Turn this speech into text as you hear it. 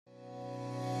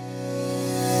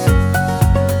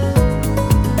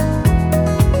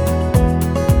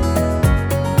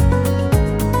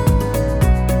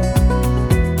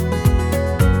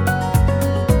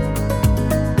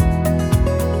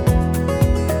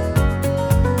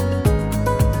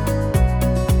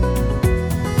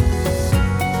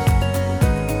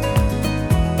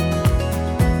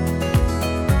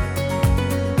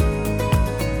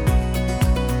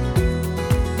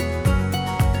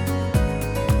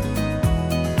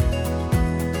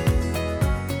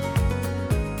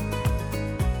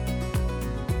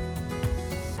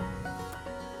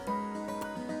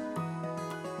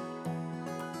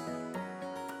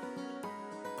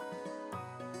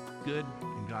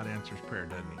God answers prayer,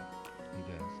 doesn't he?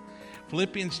 He does.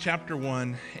 Philippians chapter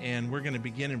 1, and we're going to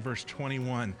begin in verse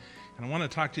 21. And I want to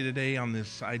talk to you today on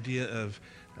this idea of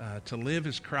to live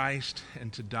is Christ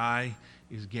and to die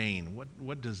is gain.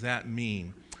 What does that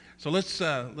mean? So let's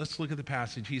look at the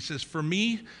passage. He says, "For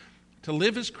me, to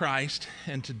live is Christ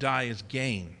and to die is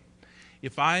gain.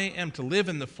 If I am to live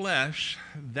in the flesh,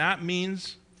 that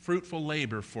means fruitful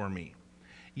labor for me.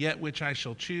 Yet which I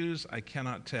shall choose, I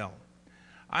cannot tell.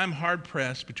 I am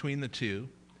hard-pressed between the two.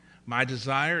 My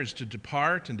desire is to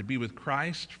depart and to be with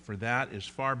Christ, for that is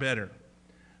far better.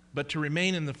 But to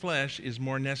remain in the flesh is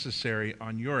more necessary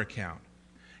on your account.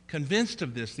 Convinced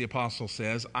of this, the apostle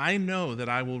says, I know that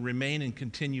I will remain and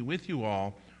continue with you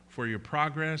all for your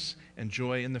progress and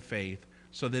joy in the faith,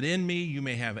 so that in me you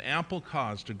may have ample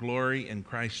cause to glory in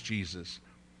Christ Jesus,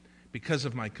 because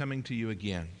of my coming to you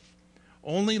again.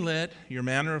 Only let your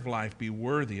manner of life be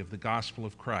worthy of the gospel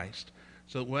of Christ,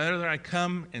 so that whether I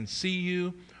come and see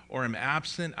you or am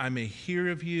absent, I may hear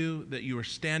of you that you are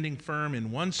standing firm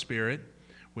in one spirit,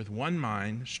 with one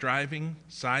mind, striving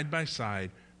side by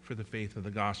side for the faith of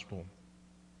the gospel,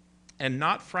 and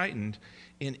not frightened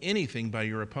in anything by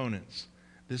your opponents.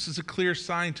 This is a clear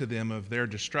sign to them of their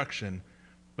destruction,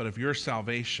 but of your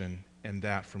salvation, and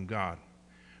that from God.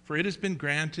 For it has been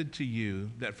granted to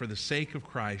you that for the sake of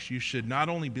Christ you should not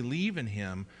only believe in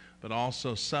him, but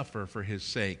also suffer for his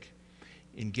sake,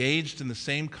 engaged in the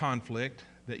same conflict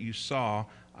that you saw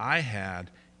I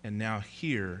had, and now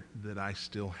hear that I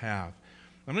still have."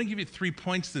 I'm going to give you 3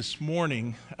 points this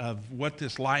morning of what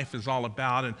this life is all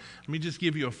about, and let me just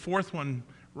give you a fourth one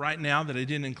right now that I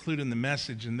didn't include in the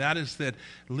message, and that is that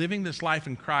living this life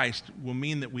in Christ will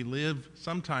mean that we live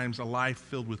sometimes a life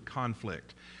filled with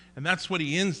conflict. And that's what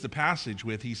he ends the passage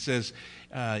with. He says,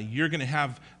 you're going to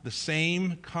have the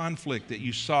same conflict that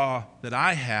you saw that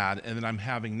I had and that I'm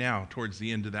having now towards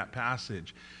the end of that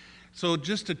passage. So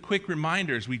just a quick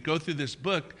reminder as we go through this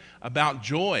book about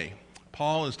joy.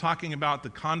 Paul is talking about the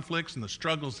conflicts and the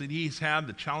struggles that he's had,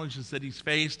 the challenges that he's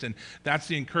faced, and that's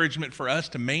the encouragement for us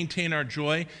to maintain our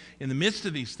joy in the midst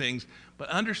of these things. But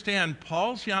understand,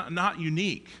 Paul's not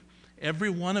unique. Every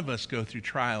one of us go through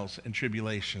trials and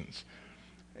tribulations.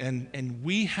 And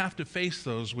we have to face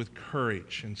those with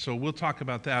courage. And so we'll talk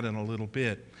about that in a little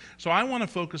bit. So I want to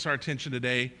focus our attention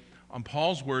today on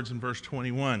Paul's words in verse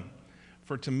 21.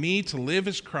 "For to me to live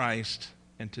is Christ,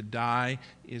 and to die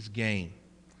is gain."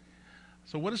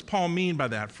 So what does Paul mean by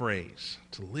that phrase?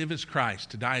 To live is Christ,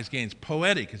 to die is gain. It's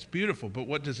poetic, it's beautiful, but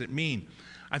what does it mean?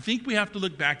 I think we have to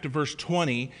look back to verse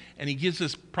 20, and he gives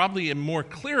us probably in more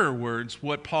clearer words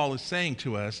what Paul is saying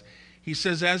to us. He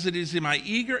says, "As it is in my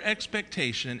eager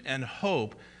expectation and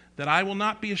hope that I will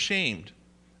not be ashamed,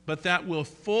 but that with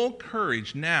full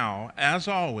courage now, as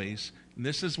always," and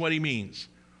this is what he means,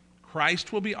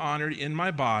 "Christ will be honored in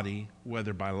my body,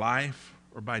 whether by life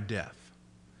or by death."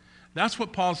 That's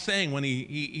what Paul's saying when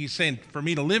he's saying, for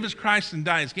me to live is Christ and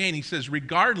die is gain. He says,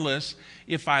 regardless,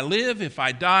 if I live, if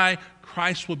I die,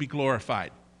 Christ will be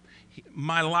glorified.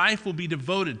 My life will be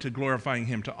devoted to glorifying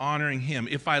him, to honoring him.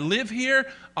 If I live here,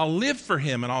 I'll live for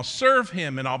him, and I'll serve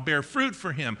him, and I'll bear fruit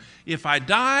for him. If I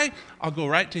die, I'll go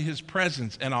right to his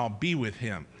presence, and I'll be with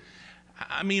him.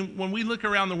 I mean, when we look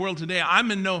around the world today, I'm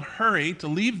in no hurry to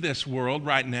leave this world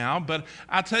right now, but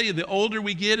I'll tell you, the older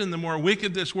we get and the more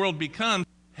wicked this world becomes,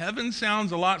 heaven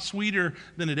sounds a lot sweeter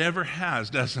than it ever has,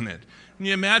 doesn't it? Can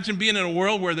you imagine being in a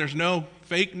world where there's no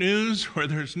fake news, where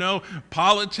there's no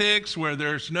politics, where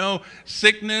there's no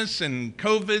sickness and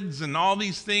COVIDs and all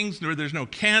these things, where there's no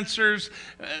cancers?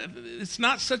 It's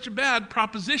not such a bad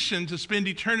proposition to spend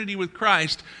eternity with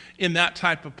Christ in that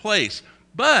type of place.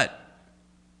 But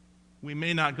we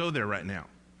may not go there right now.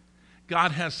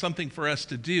 God has something for us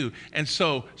to do. And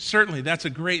so certainly that's a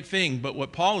great thing. But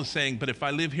what Paul is saying, but if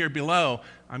I live here below,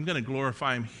 I'm going to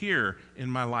glorify him here in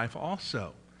my life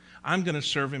also. I'm going to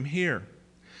serve him here.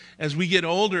 As we get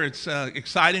older, it's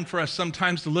exciting for us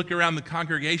sometimes to look around the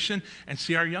congregation and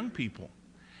see our young people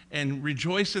and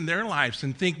rejoice in their lives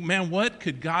and think, man, what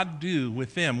could God do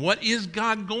with them? What is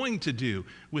God going to do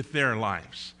with their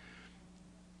lives?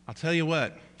 I'll tell you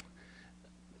what,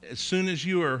 as soon as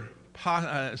you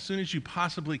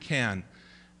possibly can,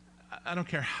 I don't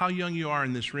care how young you are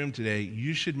in this room today,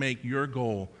 you should make your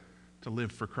goal to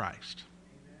live for Christ.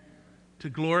 To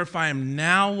glorify him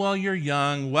now while you're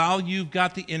young, while you've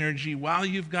got the energy, while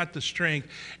you've got the strength.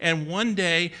 And one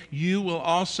day you will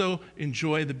also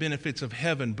enjoy the benefits of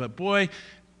heaven. But boy,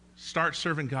 start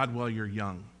serving God while you're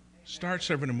young. Start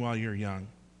serving him while you're young.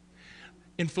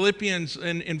 In Philippians,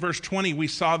 in verse 20, we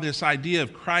saw this idea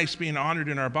of Christ being honored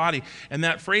in our body. And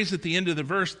that phrase at the end of the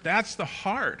verse, that's the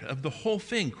heart of the whole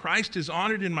thing. Christ is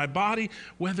honored in my body,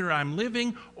 whether I'm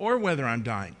living or whether I'm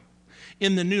dying.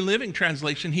 In the New Living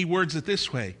Translation, he words it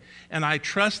this way: and I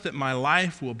trust that my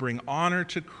life will bring honor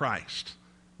to Christ,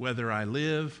 whether I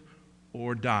live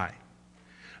or die.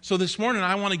 So this morning,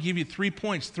 I want to give you 3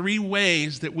 points, 3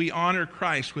 ways that we honor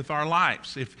Christ with our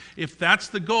lives. If that's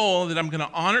the goal, that I'm going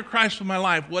to honor Christ with my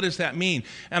life, what does that mean?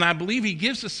 And I believe he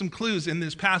gives us some clues in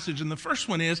this passage. And the first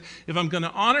one is, if I'm going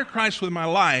to honor Christ with my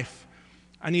life,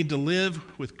 I need to live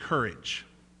with courage.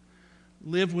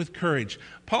 Live with courage.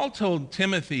 Paul told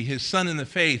Timothy, his son in the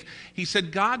faith, he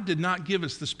said, God did not give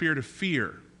us the spirit of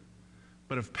fear,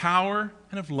 but of power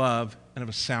and of love and of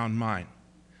a sound mind.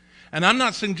 And I'm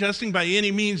not suggesting by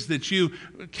any means that you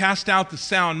cast out the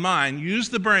sound mind. Use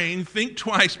the brain, think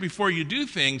twice before you do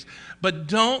things, but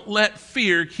don't let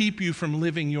fear keep you from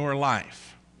living your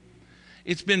life.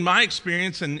 It's been my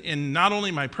experience in not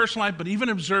only my personal life, but even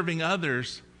observing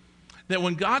others, that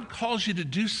when God calls you to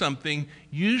do something,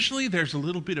 usually there's a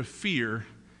little bit of fear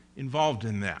involved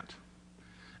in that.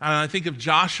 And I think of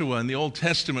Joshua in the Old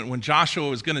Testament, when Joshua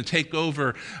was going to take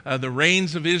over the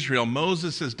reins of Israel.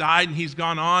 Moses has died and he's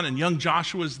gone on, and young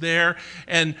Joshua's there.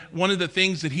 And one of the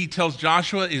things that he tells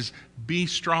Joshua is, be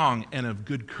strong and of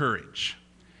good courage.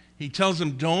 He tells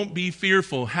him, don't be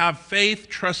fearful. Have faith,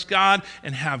 trust God,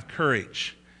 and have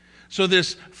courage. So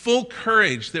this full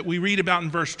courage that we read about in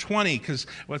verse 20, because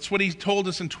that's what he told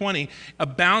us in 20,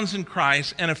 abounds in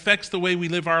Christ and affects the way we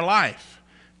live our life.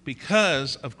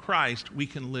 Because of Christ, we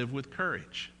can live with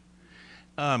courage.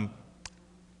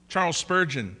 Charles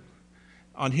Spurgeon,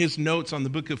 on his notes on the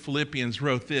book of Philippians,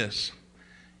 wrote this.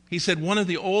 He said, one of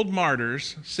the old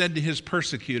martyrs said to his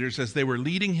persecutors as they were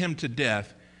leading him to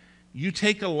death, you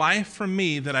take a life from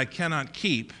me that I cannot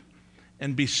keep,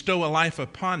 and bestow a life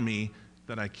upon me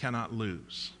that I cannot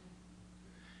lose.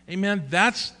 Amen.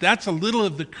 That's a little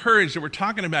of the courage that we're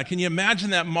talking about. Can you imagine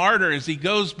that martyr as he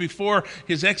goes before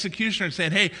his executioner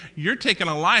saying, hey, you're taking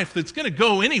a life that's going to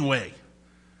go anyway,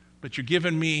 but you're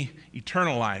giving me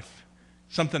eternal life,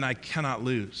 something I cannot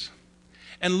lose.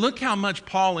 And look how much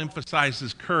Paul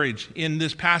emphasizes courage in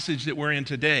this passage that we're in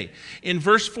today. In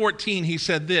verse 14, he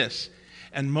said this,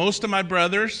 and most of my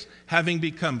brothers, having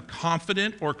become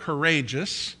confident or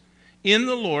courageous in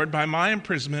the Lord by my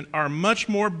imprisonment, are much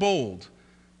more bold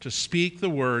to speak the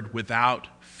word without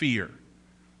fear.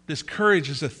 This courage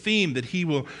is a theme that he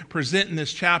will present in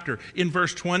this chapter. In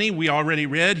verse 20, we already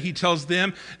read, he tells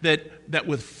them that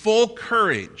with full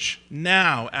courage,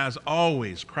 now as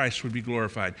always, Christ would be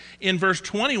glorified. In verse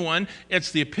 21, it's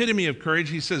the epitome of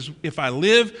courage. He says, if I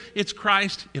live, it's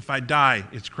Christ. If I die,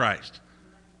 it's Christ.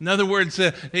 In other words,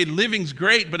 hey, living's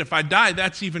great, but if I die,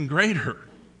 that's even greater.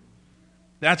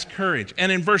 That's courage.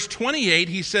 And in verse 28,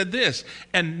 he said this,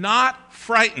 and not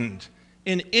frightened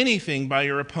in anything by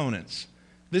your opponents.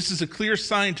 This is a clear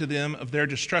sign to them of their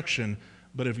destruction,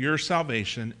 but of your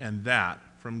salvation, and that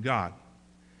from God.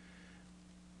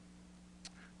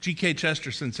 G.K.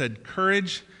 Chesterton said,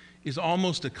 courage is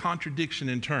almost a contradiction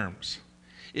in terms.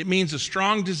 It means a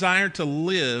strong desire to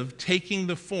live, taking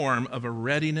the form of a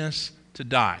readiness to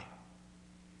die.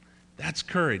 That's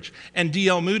courage. And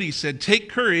D.L. Moody said, take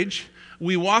courage.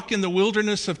 We walk in the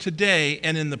wilderness of today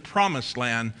and in the promised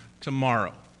land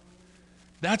tomorrow.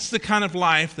 That's the kind of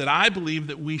life that I believe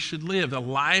that we should live, a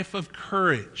life of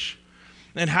courage.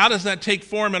 And how does that take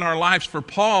form in our lives? For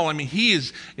Paul, I mean,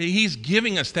 he's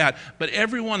giving us that. But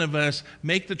every one of us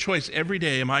make the choice every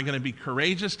day, am I going to be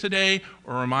courageous today,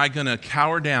 or am I going to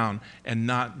cower down and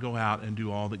not go out and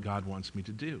do all that God wants me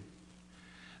to do?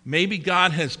 Maybe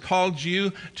God has called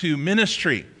you to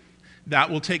ministry. That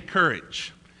will take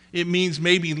courage. It means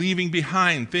maybe leaving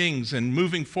behind things and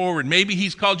moving forward. Maybe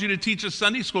he's called you to teach a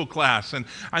Sunday school class. And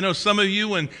I know some of you,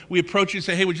 when we approach you and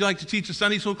say, hey, would you like to teach a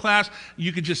Sunday school class?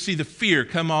 You could just see the fear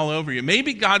come all over you.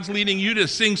 Maybe God's leading you to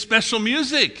sing special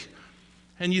music.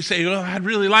 And you say, well, I'd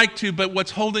really like to, but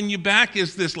what's holding you back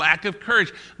is this lack of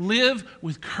courage. Live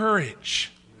with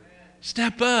courage.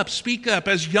 Step up, speak up.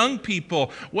 As young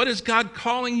people, what is God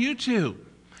calling you to?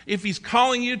 If he's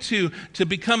calling you to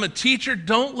become a teacher,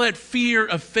 don't let fear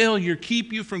of failure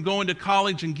keep you from going to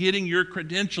college and getting your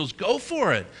credentials. Go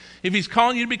for it. If he's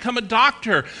calling you to become a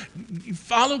doctor,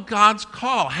 follow God's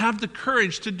call. Have the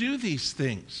courage to do these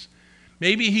things.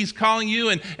 Maybe he's calling you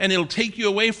and it'll take you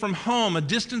away from home, a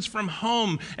distance from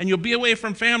home, and you'll be away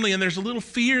from family, and there's a little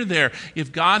fear there.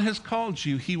 If God has called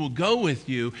you, he will go with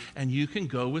you, and you can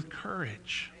go with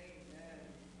courage.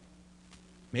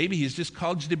 Maybe he's just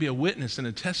called you to be a witness and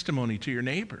a testimony to your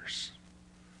neighbors.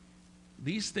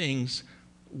 These things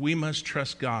we must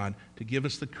trust God to give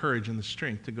us the courage and the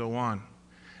strength to go on.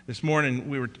 This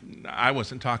morning, I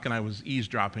wasn't talking, I was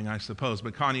eavesdropping, I suppose,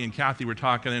 but Connie and Kathy were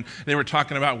talking, and they were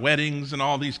talking about weddings and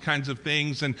all these kinds of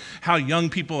things and how young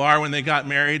people are when they got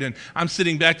married. And I'm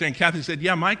sitting back there, and Kathy said,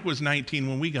 yeah, Mike was 19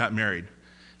 when we got married.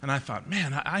 And I thought,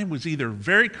 man, I was either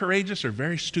very courageous or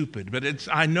very stupid, but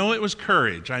I know it was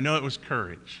courage. I know it was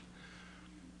courage.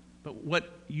 But what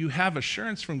you have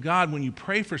assurance from God when you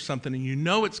pray for something and you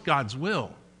know it's God's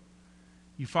will,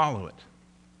 you follow it.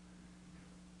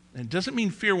 And it doesn't mean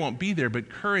fear won't be there, but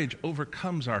courage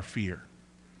overcomes our fear.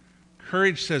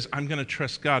 Courage says, I'm going to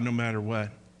trust God no matter what.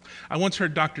 I once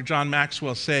heard Dr. John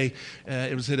Maxwell say,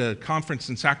 it was at a conference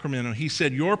in Sacramento, he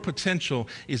said, your potential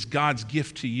is God's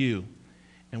gift to you.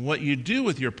 And what you do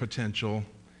with your potential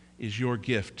is your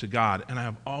gift to God. And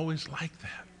I've always liked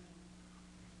that.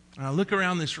 And I look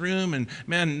around this room and,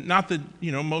 man, not that,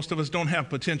 most of us don't have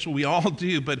potential. We all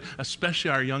do, but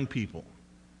especially our young people.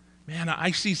 Man,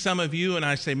 I see some of you and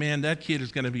I say, man, that kid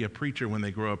is going to be a preacher when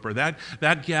they grow up. Or that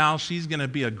gal, she's going to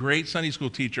be a great Sunday school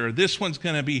teacher. Or this one's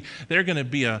going to be, they're going to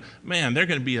be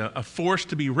a force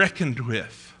to be reckoned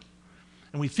with.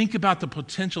 And we think about the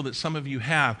potential that some of you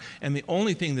have, and the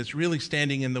only thing that's really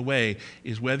standing in the way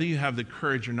is whether you have the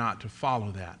courage or not to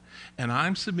follow that. And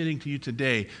I'm submitting to you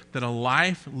today that a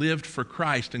life lived for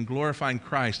Christ and glorifying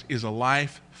Christ is a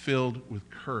life filled with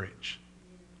courage.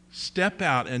 Step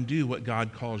out and do what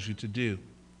God calls you to do.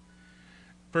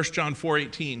 1 John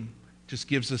 4:18 just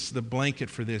gives us the blanket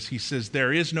for this. He says,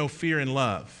 there is no fear in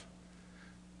love,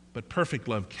 but perfect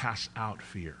love casts out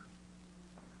fear.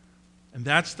 And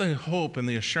that's the hope and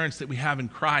the assurance that we have in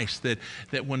Christ,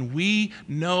 that when we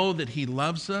know that He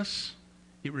loves us,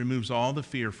 it removes all the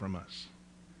fear from us.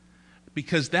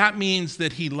 Because that means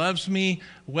that He loves me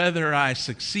whether I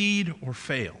succeed or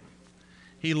fail.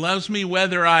 He loves me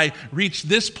whether I reach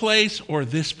this place or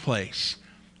this place.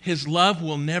 His love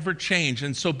will never change.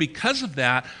 And so because of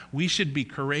that, we should be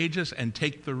courageous and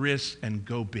take the risk and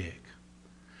go big.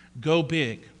 Go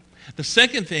big. The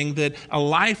second thing, that a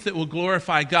life that will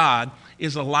glorify God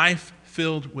is a life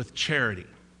filled with charity.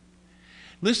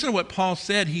 Listen to what Paul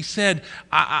said. He said,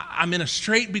 I'm in a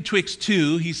strait betwixt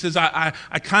two. He says, I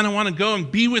kind of want to go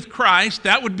and be with Christ.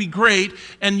 That would be great.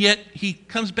 And yet he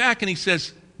comes back and he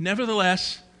says,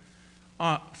 nevertheless,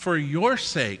 for your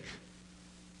sake,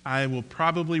 I will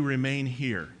probably remain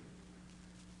here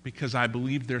because I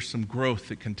believe there's some growth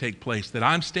that can take place, that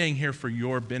I'm staying here for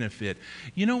your benefit.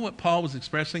 You know what Paul was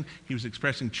expressing? He was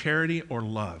expressing charity or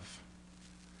love.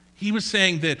 He was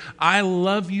saying that I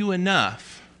love you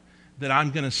enough that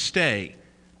I'm going to stay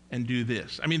and do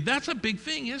this. I mean, that's a big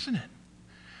thing, isn't it?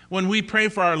 When we pray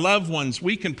for our loved ones,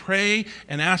 we can pray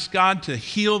and ask God to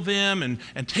heal them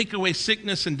and take away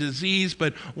sickness and disease.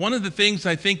 But one of the things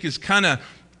I think is kind of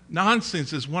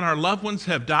nonsense is when our loved ones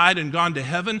have died and gone to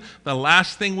heaven, the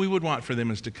last thing we would want for them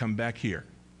is to come back here.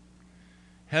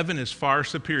 Heaven is far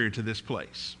superior to this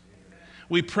place.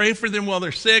 We pray for them while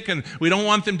they're sick and we don't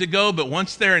want them to go, but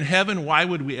once they're in heaven, why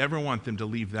would we ever want them to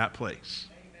leave that place?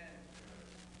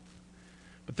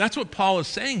 But that's what Paul is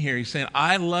saying here. He's saying,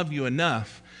 I love you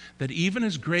enough that even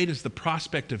as great as the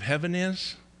prospect of heaven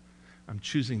is, I'm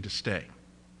choosing to stay.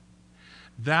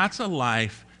 That's a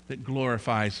life that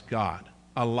glorifies God,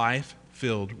 a life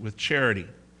filled with charity.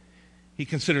 He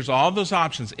considers all those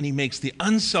options and he makes the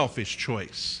unselfish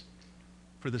choice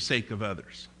for the sake of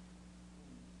others.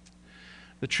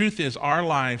 The truth is, our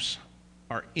lives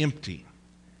are empty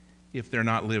if they're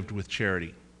not lived with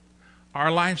charity.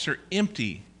 Our lives are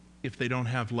empty if they don't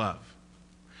have love.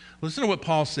 Listen to what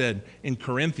Paul said in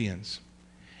Corinthians.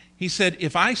 He said,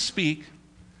 if I speak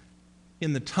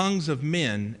in the tongues of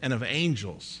men and of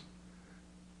angels,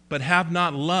 but have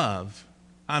not love,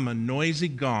 I'm a noisy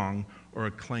gong or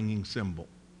a clanging cymbal.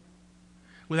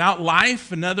 Without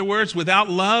life, in other words, without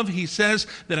love, he says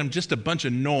that I'm just a bunch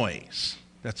of noise.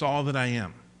 That's all that I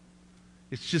am.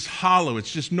 It's just hollow.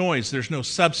 It's just noise. There's no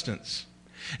substance.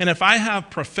 And if I have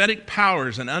prophetic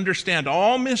powers and understand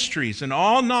all mysteries and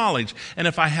all knowledge, and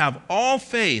if I have all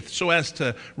faith so as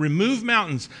to remove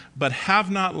mountains, but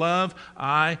have not love,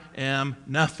 I am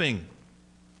nothing.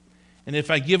 And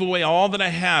if I give away all that I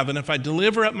have, and if I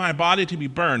deliver up my body to be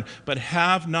burned, but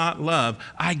have not love,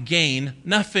 I gain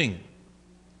nothing.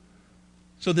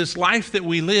 So this life that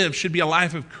we live should be a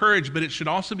life of courage, but it should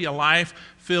also be a life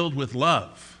filled with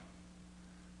love.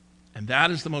 And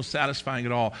that is the most satisfying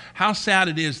of all. How sad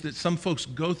it is that some folks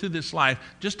go through this life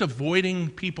just avoiding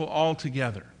people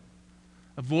altogether,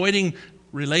 avoiding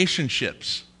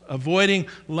relationships, avoiding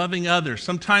loving others.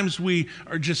 Sometimes we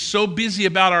are just so busy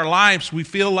about our lives, we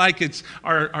feel like it's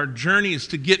our journey is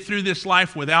to get through this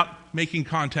life without making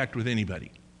contact with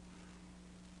anybody.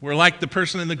 We're like the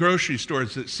person in the grocery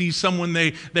stores that sees someone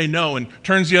they know and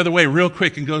turns the other way real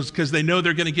quick and goes because they know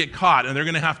they're going to get caught and they're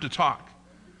going to have to talk.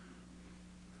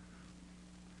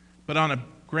 But on a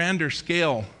grander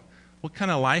scale, what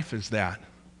kind of life is that?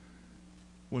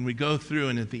 When we go through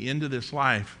and at the end of this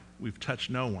life, we've touched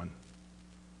no one.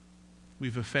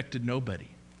 We've affected nobody.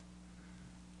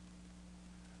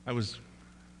 I was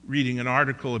reading an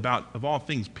article about, of all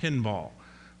things, pinball.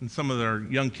 And some of our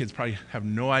young kids probably have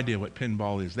no idea what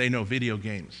pinball is. They know video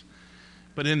games.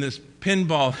 But in this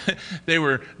pinball,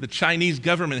 the Chinese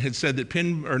government had said that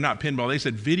they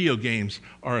said video games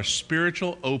are a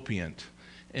spiritual opiate.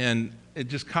 And it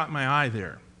just caught my eye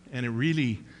there. And it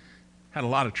really had a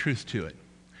lot of truth to it.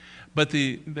 But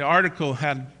the article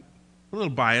had a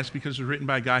little bias because it was written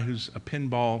by a guy who's a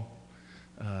pinball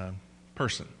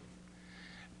person.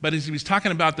 But as he was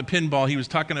talking about the pinball, he was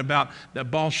talking about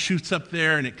that ball shoots up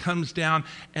there and it comes down.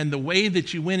 And the way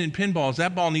that you win in pinball is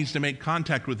that ball needs to make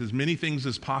contact with as many things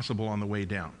as possible on the way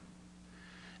down.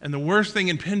 And the worst thing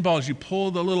in pinball is you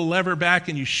pull the little lever back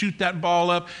and you shoot that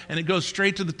ball up and it goes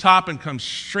straight to the top and comes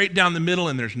straight down the middle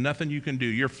and there's nothing you can do.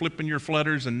 You're flipping your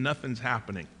flutters and nothing's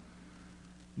happening.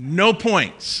 No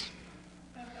points.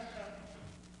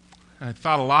 And I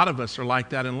thought a lot of us are like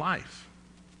that in life.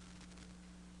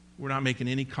 We're not making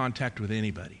any contact with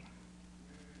anybody.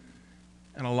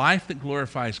 And a life that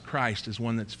glorifies Christ is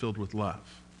one that's filled with love.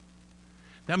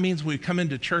 That means when we come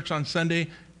into church on Sunday,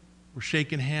 we're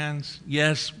shaking hands.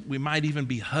 Yes, we might even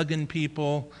be hugging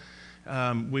people.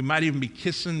 We might even be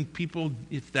kissing people.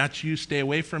 If that's you, stay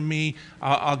away from me.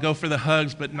 I'll go for the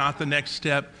hugs, but not the next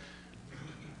step.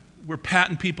 We're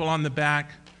patting people on the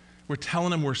back. We're telling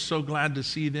them we're so glad to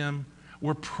see them.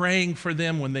 We're praying for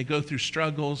them when they go through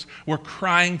struggles. We're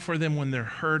crying for them when they're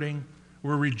hurting.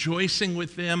 We're rejoicing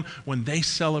with them when they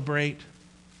celebrate.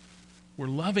 We're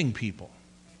loving people.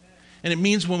 And it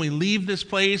means when we leave this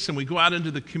place and we go out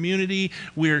into the community,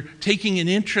 we're taking an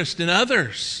interest in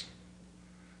others.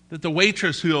 That the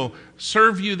waitress who'll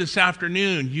serve you this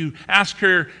afternoon, you ask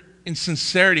her in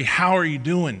sincerity, how are you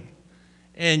doing?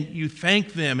 And you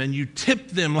thank them and you tip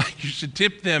them like you should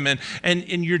tip them.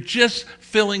 And you're just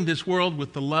filling this world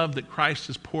with the love that Christ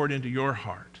has poured into your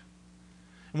heart.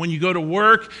 And when you go to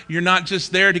work, you're not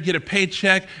just there to get a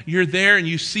paycheck. You're there and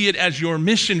you see it as your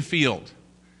mission field.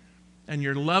 And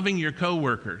you're loving your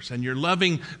coworkers. And you're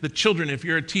loving the children if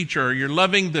you're a teacher. Or you're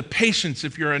loving the patients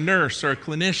if you're a nurse or a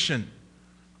clinician.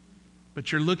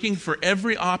 But you're looking for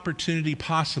every opportunity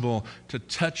possible to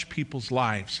touch people's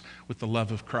lives with the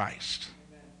love of Christ.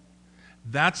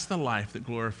 That's the life that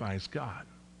glorifies God.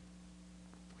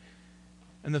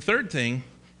 And the third thing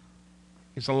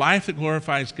is a life that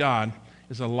glorifies God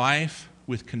is a life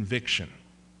with conviction.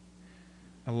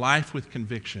 A life with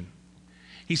conviction.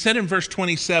 He said in verse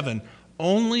 27,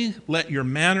 only let your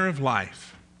manner of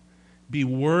life be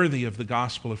worthy of the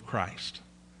gospel of Christ,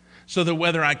 so that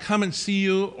whether I come and see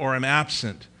you or am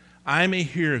absent, I may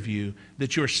hear of you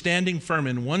that you are standing firm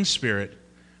in one spirit,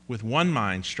 with one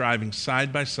mind, striving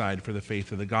side by side for the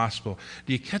faith of the gospel.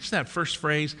 Do you catch that first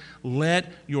phrase?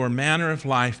 Let your manner of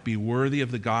life be worthy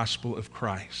of the gospel of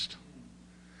Christ.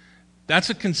 That's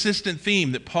a consistent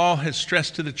theme that Paul has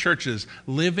stressed to the churches,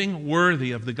 living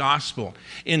worthy of the gospel.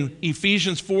 In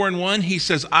Ephesians 4:1, he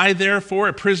says, I therefore,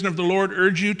 a prisoner of the Lord,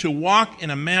 urge you to walk in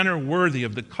a manner worthy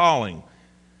of the calling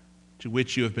to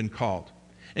which you have been called.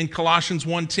 In Colossians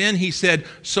 1:10, he said,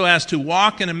 so as to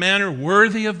walk in a manner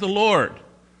worthy of the Lord,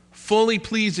 fully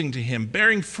pleasing to him,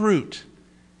 bearing fruit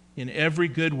in every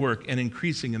good work and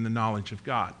increasing in the knowledge of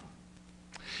God.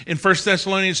 In 1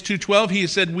 Thessalonians 2:12, he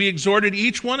said, we exhorted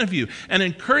each one of you and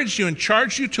encouraged you and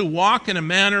charged you to walk in a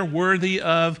manner worthy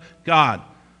of God,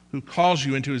 who calls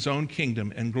you into his own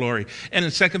kingdom and glory. And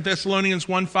in 2 Thessalonians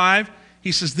 1:5,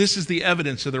 he says, this is the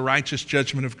evidence of the righteous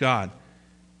judgment of God,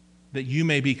 that you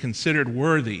may be considered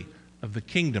worthy of the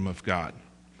kingdom of God,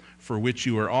 for which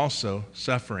you are also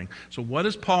suffering. So what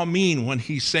does Paul mean when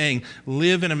he's saying,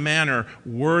 live in a manner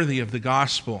worthy of the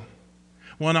gospel?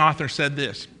 One author said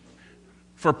this,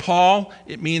 for Paul,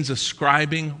 it means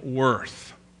ascribing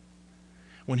worth.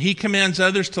 When he commands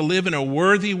others to live in a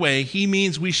worthy way, he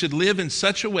means we should live in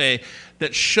such a way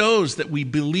that shows that we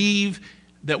believe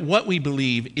that what we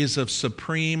believe is of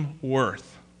supreme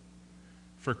worth.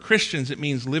 For Christians, it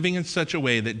means living in such a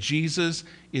way that Jesus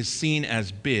is seen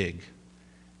as big,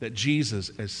 that Jesus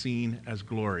is seen as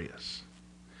glorious.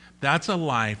 That's a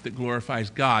life that glorifies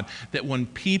God, that when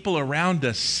people around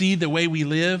us see the way we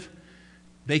live,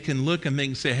 they can look and they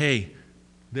can say, hey,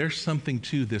 there's something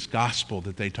to this gospel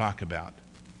that they talk about.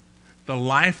 The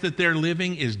life that they're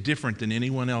living is different than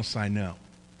anyone else I know.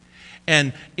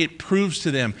 And it proves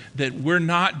to them that we're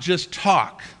not just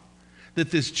talk,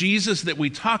 that this Jesus that we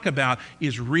talk about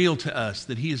is real to us,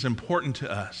 that he is important to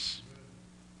us,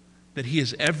 that he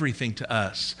is everything to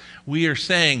us. We are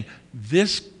saying,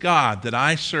 this God that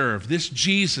I serve, this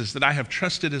Jesus that I have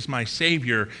trusted as my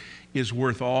Savior, is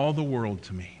worth all the world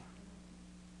to me.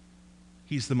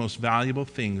 He's the most valuable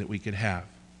thing that we could have.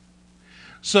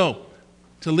 So,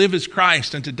 to live as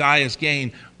Christ and to die as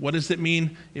gain, what does it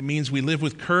mean? It means we live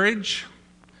with courage.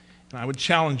 And I would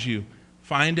challenge you,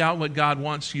 find out what God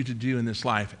wants you to do in this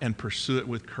life and pursue it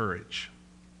with courage.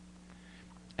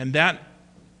 And that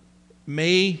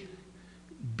may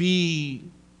be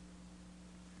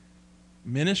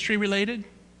ministry related,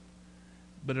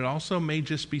 but it also may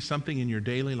just be something in your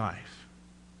daily life.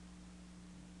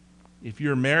 If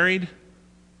you're married,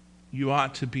 you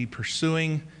ought to be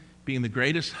pursuing being the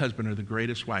greatest husband or the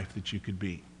greatest wife that you could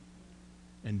be,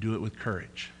 and do it with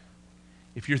courage.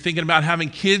 If you're thinking about having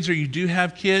kids or you do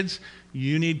have kids,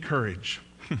 you need courage.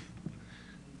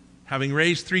 Having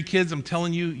raised 3 kids, I'm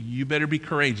telling you, you better be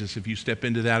courageous if you step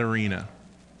into that arena.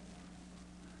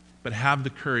 But have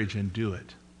the courage and do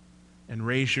it, and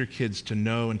raise your kids to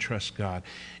know and trust God.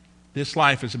 This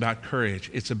life is about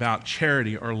courage. It's about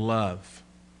charity or love.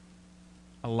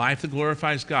 A life that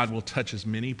glorifies God will touch as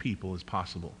many people as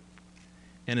possible.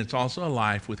 And it's also a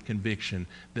life with conviction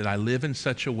that I live in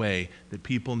such a way that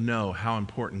people know how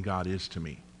important God is to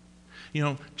me. You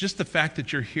know, just the fact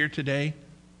that you're here today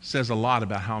says a lot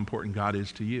about how important God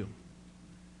is to you.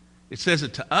 It says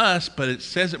it to us, but it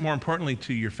says it more importantly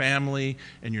to your family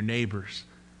and your neighbors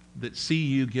that see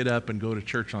you get up and go to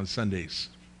church on Sundays.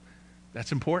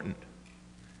 That's important.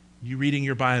 You reading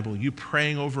your Bible, you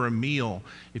praying over a meal.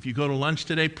 If you go to lunch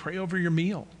today, pray over your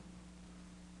meal.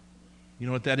 You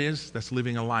know what that is? That's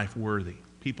living a life worthy.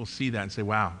 People see that and say,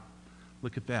 wow,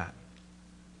 look at that.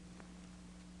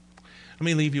 Let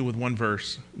me leave you with one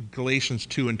verse, Galatians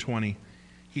 2:20.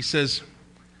 He says,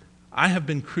 I have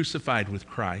been crucified with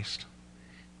Christ.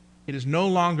 It is no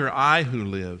longer I who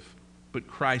live, but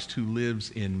Christ who lives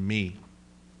in me.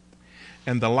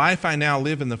 And the life I now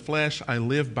live in the flesh, I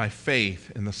live by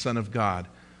faith in the Son of God,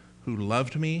 who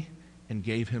loved me and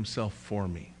gave himself for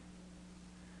me.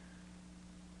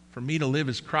 For me to live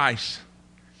as Christ,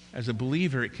 as a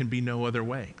believer, it can be no other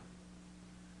way.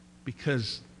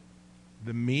 Because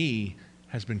the me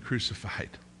has been crucified.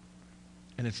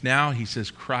 And it's now, he says,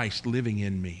 Christ living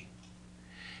in me.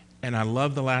 And I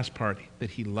love the last part,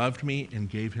 that he loved me and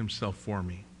gave himself for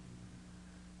me.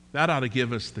 That ought to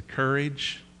give us the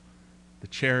courage, the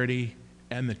charity,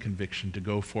 and the conviction to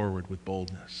go forward with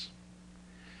boldness.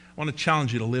 I want to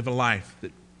challenge you to live a life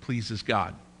that pleases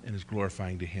God and is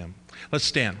glorifying to him. Let's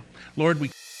stand. Lord,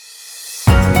 we